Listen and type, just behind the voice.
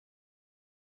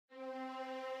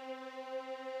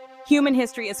Human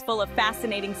history is full of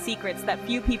fascinating secrets that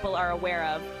few people are aware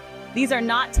of. These are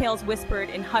not tales whispered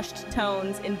in hushed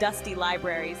tones in dusty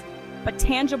libraries, but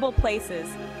tangible places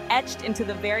etched into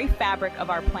the very fabric of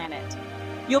our planet.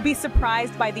 You'll be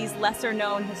surprised by these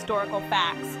lesser-known historical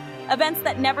facts, events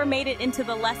that never made it into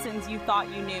the lessons you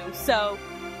thought you knew. So,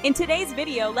 in today's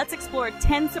video, let's explore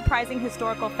 10 surprising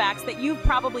historical facts that you've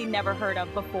probably never heard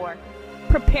of before.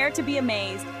 Prepare to be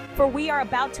amazed, for we are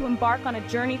about to embark on a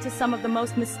journey to some of the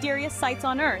most mysterious sites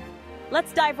on Earth.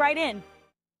 Let's dive right in.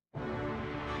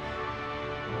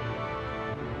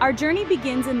 Our journey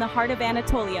begins in the heart of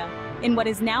Anatolia, in what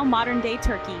is now modern-day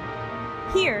Turkey.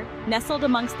 Here, nestled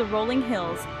amongst the rolling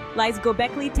hills, lies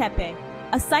Göbekli Tepe,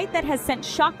 a site that has sent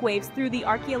shockwaves through the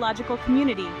archaeological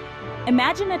community.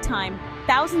 Imagine a time,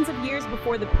 thousands of years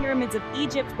before the pyramids of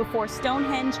Egypt, before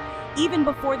Stonehenge, even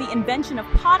before the invention of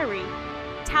pottery.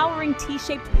 Towering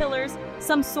T-shaped pillars,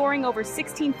 some soaring over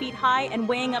 16 feet high and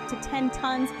weighing up to 10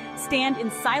 tons, stand in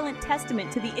silent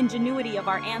testament to the ingenuity of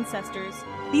our ancestors.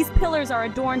 These pillars are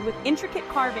adorned with intricate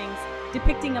carvings,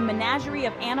 depicting a menagerie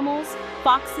of animals,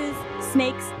 foxes,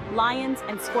 snakes, lions,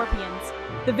 and scorpions.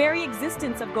 The very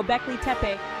existence of Göbekli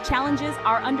Tepe challenges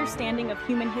our understanding of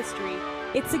human history.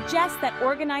 It suggests that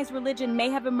organized religion may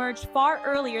have emerged far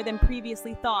earlier than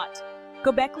previously thought.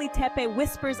 Göbekli Tepe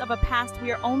whispers of a past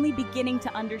we are only beginning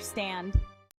to understand.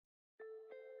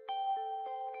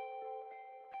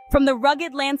 From the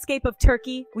rugged landscape of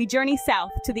Turkey, we journey south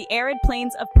to the arid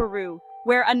plains of Peru,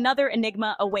 where another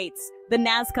enigma awaits, the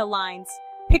Nazca Lines.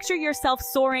 Picture yourself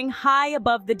soaring high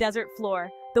above the desert floor,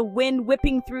 the wind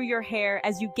whipping through your hair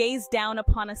as you gaze down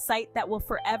upon a sight that will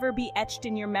forever be etched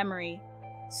in your memory.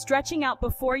 Stretching out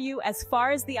before you as far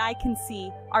as the eye can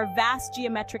see are vast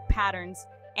geometric patterns,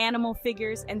 animal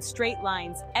figures, and straight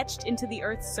lines etched into the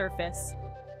Earth's surface.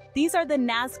 These are the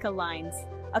Nazca Lines,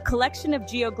 a collection of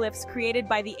geoglyphs created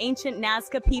by the ancient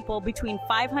Nazca people between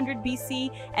 500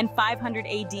 BC and 500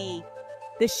 AD.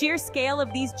 The sheer scale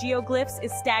of these geoglyphs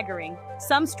is staggering,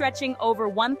 some stretching over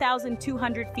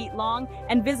 1,200 feet long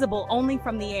and visible only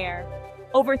from the air.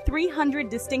 Over 300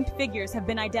 distinct figures have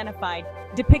been identified,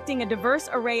 depicting a diverse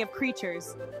array of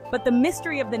creatures. But the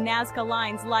mystery of the Nazca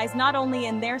Lines lies not only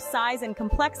in their size and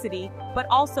complexity, but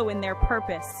also in their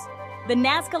purpose. The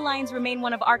Nazca Lines remain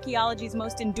one of archaeology's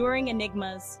most enduring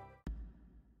enigmas.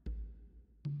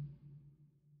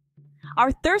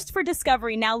 Our thirst for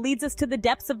discovery now leads us to the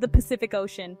depths of the Pacific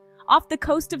Ocean, off the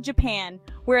coast of Japan,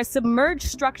 where a submerged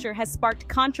structure has sparked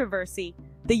controversy,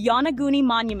 the Yonaguni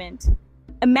Monument.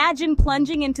 Imagine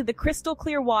plunging into the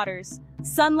crystal-clear waters,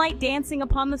 sunlight dancing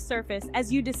upon the surface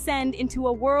as you descend into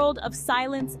a world of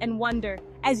silence and wonder.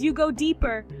 As you go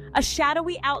deeper, a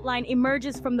shadowy outline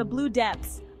emerges from the blue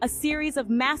depths, a series of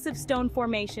massive stone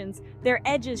formations, their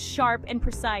edges sharp and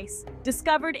precise.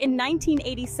 Discovered in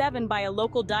 1987 by a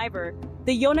local diver,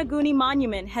 the Yonaguni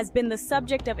Monument has been the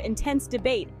subject of intense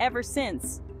debate ever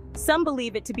since. Some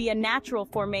believe it to be a natural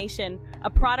formation, a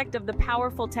product of the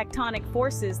powerful tectonic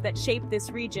forces that shape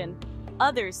this region.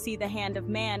 Others see the hand of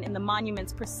man in the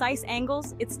monument's precise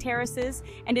angles, its terraces,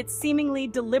 and its seemingly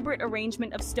deliberate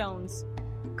arrangement of stones.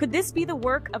 Could this be the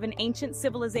work of an ancient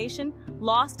civilization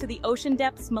lost to the ocean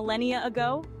depths millennia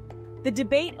ago? The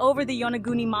debate over the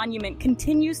Yonaguni Monument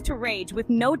continues to rage with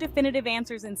no definitive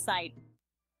answers in sight.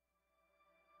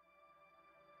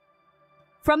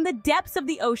 From the depths of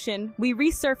the ocean, we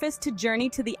resurface to journey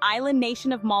to the island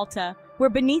nation of Malta, where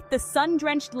beneath the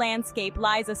sun-drenched landscape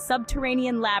lies a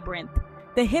subterranean labyrinth,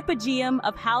 the Hypogeum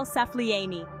of Hal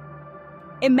Saflieni.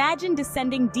 Imagine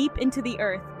descending deep into the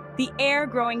earth, the air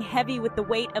growing heavy with the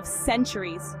weight of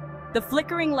centuries. The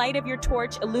flickering light of your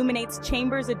torch illuminates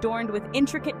chambers adorned with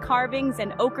intricate carvings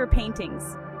and ochre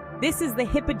paintings. This is the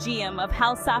Hypogeum of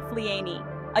Hal Saflieni,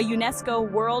 a UNESCO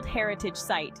World Heritage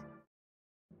Site.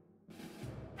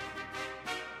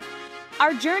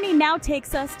 Our journey now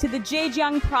takes us to the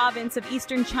Zhejiang province of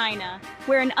eastern China,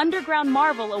 where an underground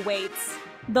marvel awaits,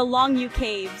 the Longyu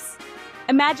Caves.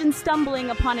 Imagine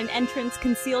stumbling upon an entrance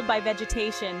concealed by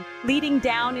vegetation, leading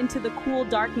down into the cool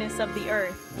darkness of the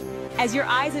earth. As your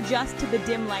eyes adjust to the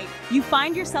dim light, you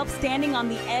find yourself standing on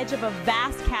the edge of a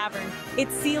vast cavern,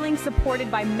 its ceiling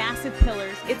supported by massive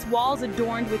pillars, its walls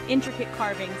adorned with intricate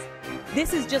carvings.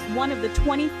 This is just one of the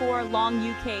 24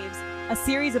 Longyu Caves, a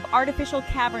series of artificial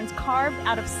caverns carved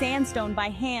out of sandstone by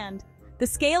hand. The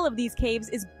scale of these caves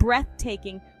is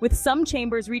breathtaking, with some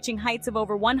chambers reaching heights of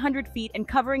over 100 feet and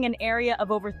covering an area of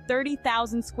over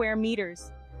 30,000 square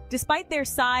meters. Despite their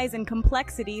size and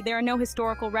complexity, there are no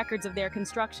historical records of their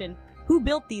construction. Who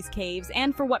built these caves,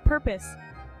 and for what purpose?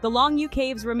 The Longyu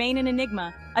Caves remain an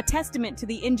enigma, a testament to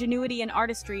the ingenuity and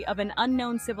artistry of an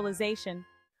unknown civilization.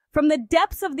 From the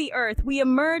depths of the earth, we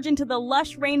emerge into the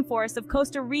lush rainforests of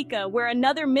Costa Rica, where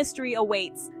another mystery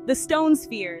awaits: the stone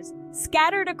spheres.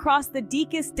 Scattered across the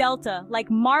Diques Delta,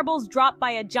 like marbles dropped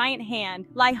by a giant hand,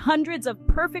 lie hundreds of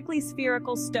perfectly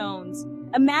spherical stones.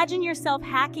 Imagine yourself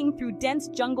hacking through dense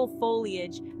jungle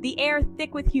foliage, the air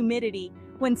thick with humidity,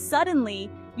 when suddenly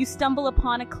you stumble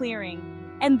upon a clearing.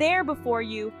 And there before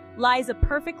you lies a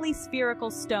perfectly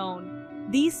spherical stone.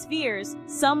 These spheres,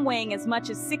 some weighing as much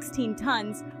as 16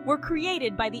 tons, were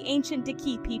created by the ancient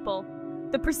Dique people.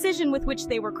 The precision with which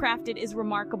they were crafted is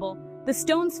remarkable. The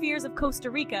stone spheres of Costa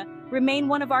Rica remain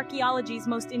one of archaeology's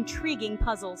most intriguing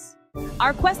puzzles.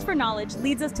 Our quest for knowledge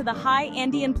leads us to the high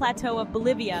Andean plateau of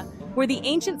Bolivia, where the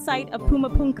ancient site of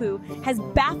Pumapunku has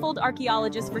baffled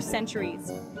archaeologists for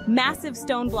centuries. Massive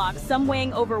stone blocks, some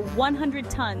weighing over 100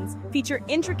 tons, feature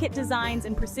intricate designs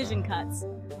and precision cuts.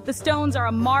 The stones are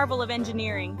a marvel of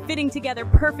engineering, fitting together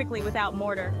perfectly without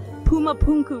mortar.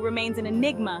 Pumapunku remains an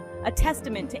enigma, a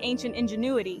testament to ancient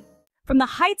ingenuity. From the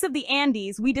heights of the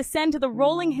Andes, we descend to the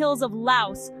rolling hills of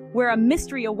Laos, where a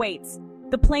mystery awaits: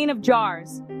 the Plain of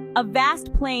Jars. A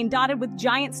vast plain dotted with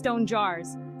giant stone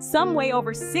jars. Some weigh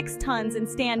over 6 tons and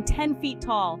stand 10 feet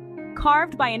tall.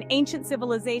 Carved by an ancient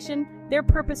civilization, their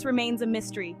purpose remains a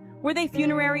mystery. Were they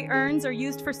funerary urns or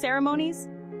used for ceremonies?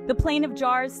 The Plain of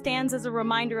Jars stands as a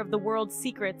reminder of the world's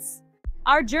secrets.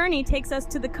 Our journey takes us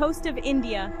to the coast of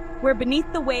India, where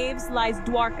beneath the waves lies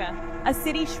Dwarka, a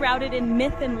city shrouded in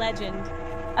myth and legend.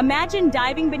 Imagine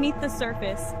diving beneath the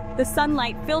surface, the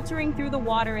sunlight filtering through the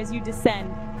water as you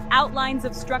descend. Outlines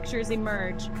of structures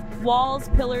emerge: walls,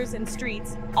 pillars, and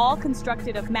streets, all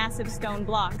constructed of massive stone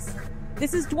blocks.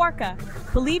 This is Dwarka,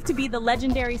 believed to be the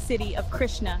legendary city of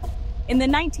Krishna. In the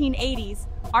 1980s,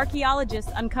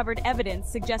 archaeologists uncovered evidence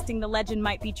suggesting the legend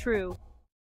might be true.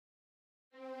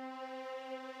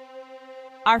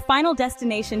 Our final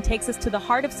destination takes us to the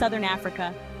heart of southern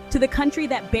Africa, to the country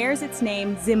that bears its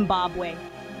name, Zimbabwe.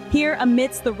 Here,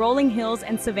 amidst the rolling hills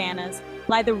and savannas,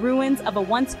 lie the ruins of a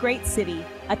once great city,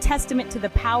 a testament to the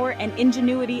power and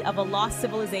ingenuity of a lost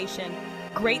civilization,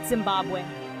 Great Zimbabwe.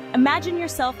 Imagine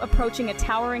yourself approaching a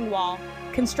towering wall,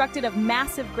 constructed of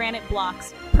massive granite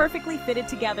blocks, perfectly fitted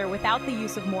together without the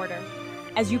use of mortar.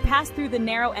 As you pass through the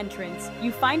narrow entrance,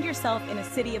 you find yourself in a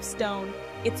city of stone,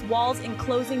 its walls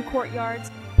enclosing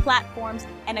courtyards, platforms,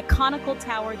 and a conical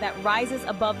tower that rises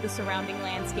above the surrounding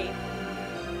landscape.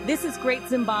 This is Great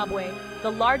Zimbabwe,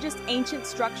 the largest ancient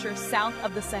structure south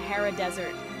of the Sahara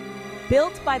Desert.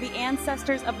 Built by the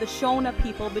ancestors of the Shona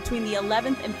people between the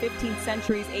 11th and 15th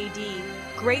centuries AD,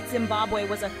 Great Zimbabwe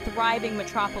was a thriving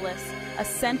metropolis, a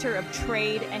center of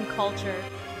trade and culture.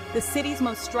 The city's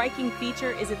most striking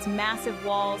feature is its massive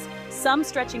walls, some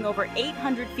stretching over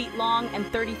 800 feet long and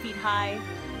 30 feet high.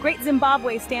 Great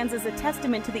Zimbabwe stands as a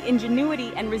testament to the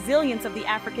ingenuity and resilience of the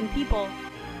African people.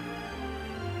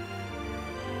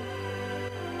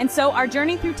 And so our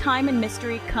journey through time and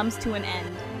mystery comes to an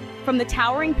end. From the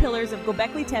towering pillars of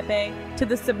Göbekli Tepe to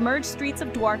the submerged streets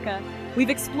of Dwarka, we've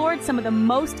explored some of the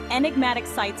most enigmatic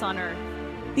sites on Earth.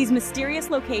 These mysterious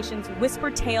locations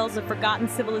whisper tales of forgotten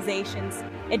civilizations,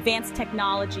 advanced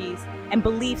technologies, and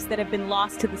beliefs that have been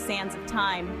lost to the sands of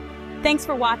time. Thanks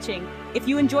for watching. If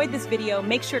you enjoyed this video,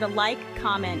 make sure to like,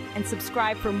 comment, and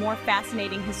subscribe for more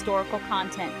fascinating historical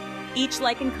content. Each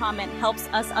like and comment helps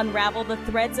us unravel the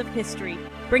threads of history,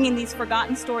 bringing these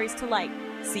forgotten stories to light.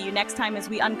 See you next time as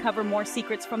we uncover more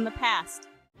secrets from the past.